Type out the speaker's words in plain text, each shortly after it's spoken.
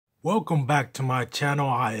Welcome back to my channel.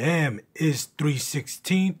 I am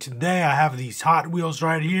Is316. Today I have these Hot Wheels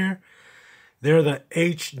right here. They're the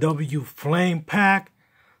HW Flame Pack,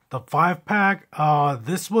 the 5-pack.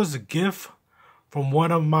 This was a gift from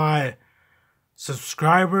one of my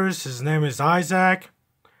subscribers. His name is Isaac.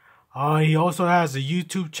 He also has a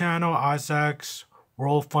YouTube channel, Isaac's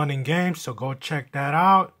World Fun and Games, so go check that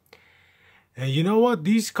out. And you know what?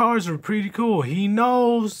 These cars are pretty cool. He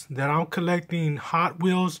knows that I'm collecting Hot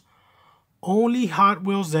Wheels, only Hot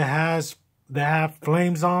Wheels that have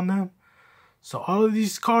flames on them. So all of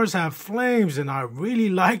these cars have flames and I really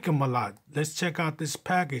like them a lot. Let's check out this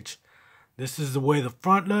package. This is the way the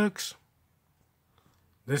front looks.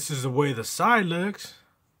 This is the way the side looks.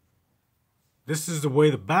 This is the way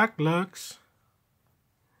the back looks.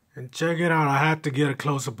 And check it out. I had to get a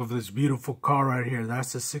close-up of this beautiful car right here.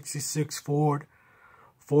 That's a 66 Ford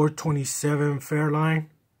 427 Fairline.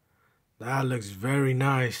 That looks very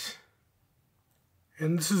nice.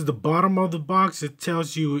 And this is the bottom of the box. It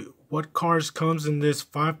tells you what cars comes in this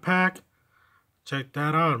 5-pack. Check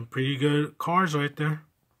that out. Pretty good cars right there.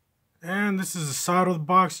 And this is the side of the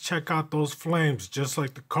box. Check out those flames. Just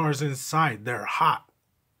like the cars inside. They're hot.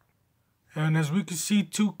 And as we can see,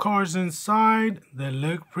 2 cars inside. They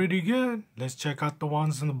look pretty good. Let's check out the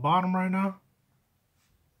ones in the bottom right now.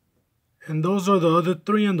 And those are the other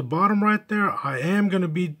 3 in the bottom right there. I am going to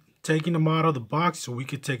be taking them out of the box so we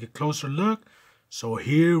can take a closer look. So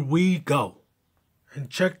here we go. And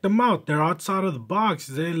check them out. They're outside of the box.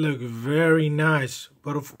 They look very nice.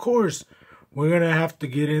 But of course, we're going to have to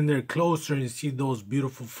get in there closer and see those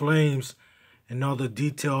beautiful flames and all the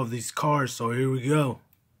detail of these cars. So here we go.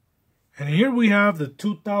 And here we have the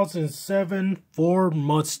 2007 Ford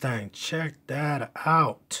Mustang. Check that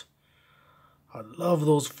out. I love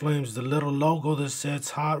those flames. The little logo that says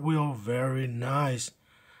Hot Wheel. Very nice.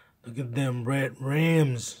 Look at them red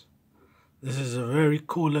rims. This is a very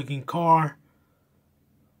cool looking car.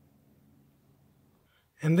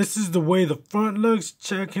 And this is the way the front looks.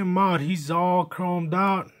 Check him out. He's all chromed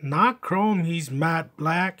out. Not chrome, he's matte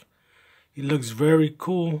black. He looks very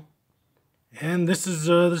cool. And this is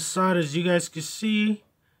the other side, as you guys can see.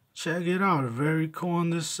 Check it out. Very cool on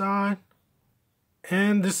this side.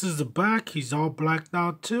 And this is the back. He's all blacked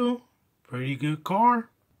out too. Pretty good car.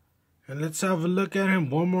 And let's have a look at him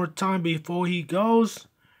one more time before he goes.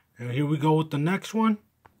 And here we go with the next one.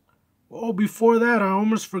 Oh, before that, I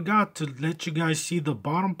almost forgot to let you guys see the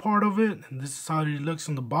bottom part of it. And this is how he looks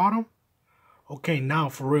on the bottom. Okay, now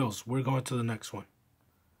for reals, we're going to the next one.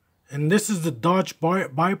 And this is the Dodge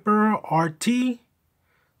Viper RT.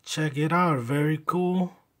 Check it out, very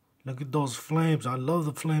cool. Look at those flames. I love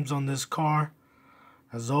the flames on this car.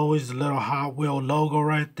 As always, the little Hot Wheel logo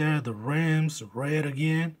right there. The rims, red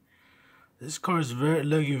again. This car is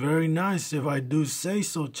looking very nice, if I do say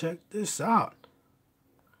so. Check this out.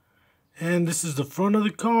 And this is the front of the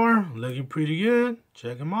car, looking pretty good.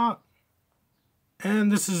 Check them out.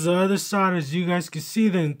 And this is the other side. As you guys can see,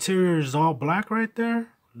 the interior is all black right there.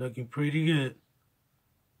 Looking pretty good.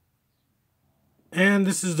 And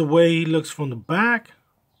this is the way he looks from the back.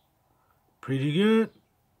 Pretty good.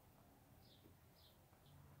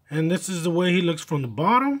 And this is the way he looks from the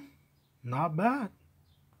bottom. Not bad.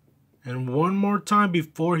 And one more time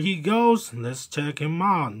before he goes, let's check him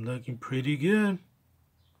out. Looking pretty good.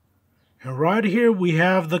 And right here we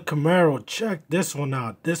have the Camaro. Check this one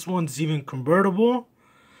out. This one's even convertible.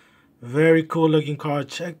 Very cool looking car.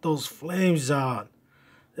 Check those flames out.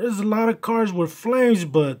 There's a lot of cars with flames,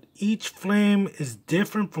 but each flame is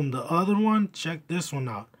different from the other one. Check this one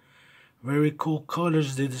out. Very cool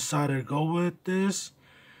colors they decided to go with this.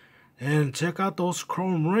 And check out those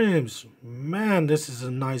chrome rims. Man, this is a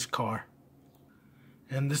nice car.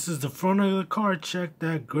 And this is the front of the car. Check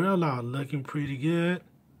that grill out. Looking pretty good.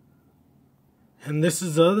 And this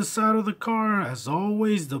is the other side of the car. As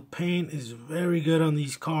always, the paint is very good on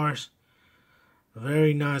these cars.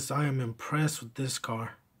 Very nice. I am impressed with this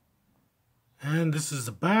car. And this is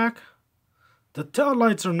the back. The tail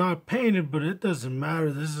lights are not painted, but it doesn't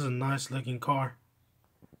matter. This is a nice looking car.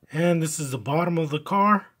 And this is the bottom of the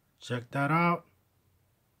car. Check that out.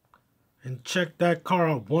 And check that car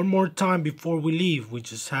out one more time before we leave. We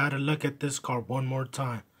just had a look at this car one more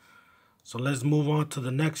time. So let's move on to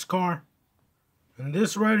the next car. And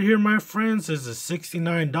this right here, my friends, is a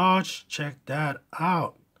 69 Dodge. Check that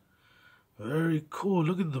out. Very cool.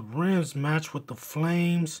 Look at the rims match with the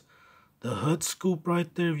flames. The hood scoop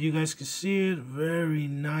right there, if you guys can see it. Very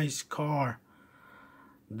nice car.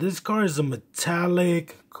 This car is a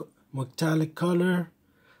metallic color.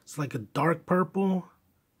 It's like a dark purple.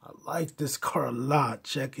 I like this car a lot.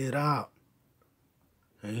 Check it out.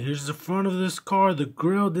 And here's the front of this car. The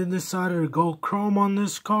grill, they decided to go chrome on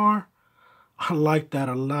this car. I like that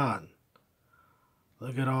a lot.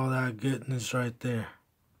 Look at all that goodness right there.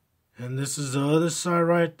 And this is the other side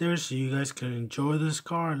right there, so you guys can enjoy this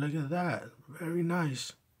car. Look at that. Very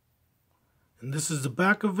nice. And this is the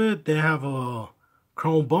back of it. They have a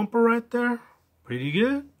chrome bumper right there. Pretty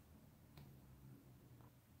good.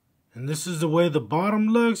 And this is the way the bottom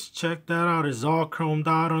looks. Check that out. It's all chromed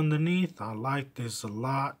out underneath. I like this a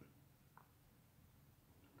lot.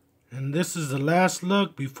 And this is the last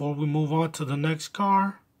look before we move on to the next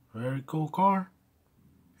car. Very cool car.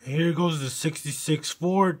 And here goes the 66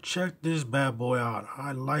 Ford. Check this bad boy out.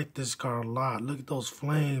 I like this car a lot. Look at those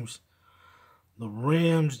flames. The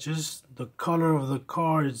rims, just the color of the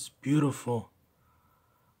car is beautiful.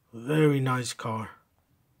 Very nice car.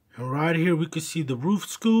 And right here we can see the roof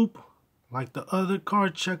scoop. Like the other car,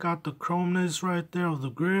 check out the chromeness right there of the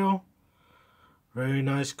grill. Very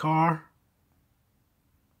nice car.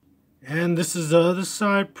 And this is the other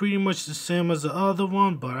side, pretty much the same as the other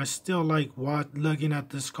one, but I still like looking at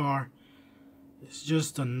this car. It's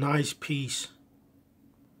just a nice piece.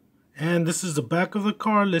 And this is the back of the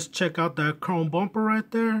car. Let's check out that chrome bumper right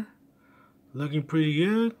there. Looking pretty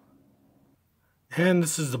good. And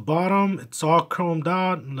this is the bottom. It's all chromed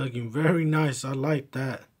out. Looking very nice. I like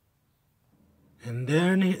that. And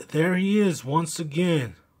then there he is once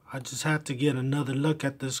again. I just had to get another look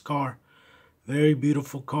at this car. Very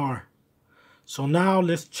beautiful car. So now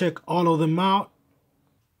let's check all of them out.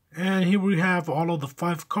 And here we have all of the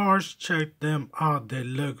 5 cars. Check them out. They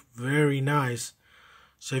look very nice.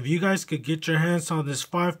 So if you guys could get your hands on this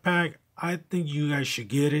 5-pack, I think you guys should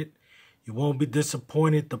get it. You won't be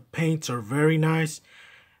disappointed. The paints are very nice.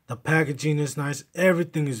 The packaging is nice.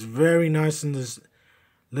 Everything is very nice in this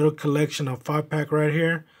little collection of 5-pack right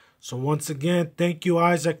here. So once again, thank you,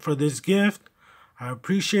 Isaac, for this gift. I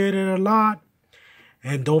appreciate it a lot.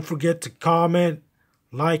 And don't forget to comment,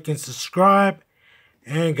 like, and subscribe.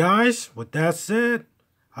 And guys, with that said,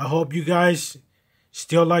 I hope you guys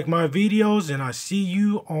still like my videos, and I see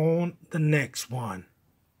you on the next one.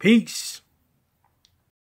 Peace.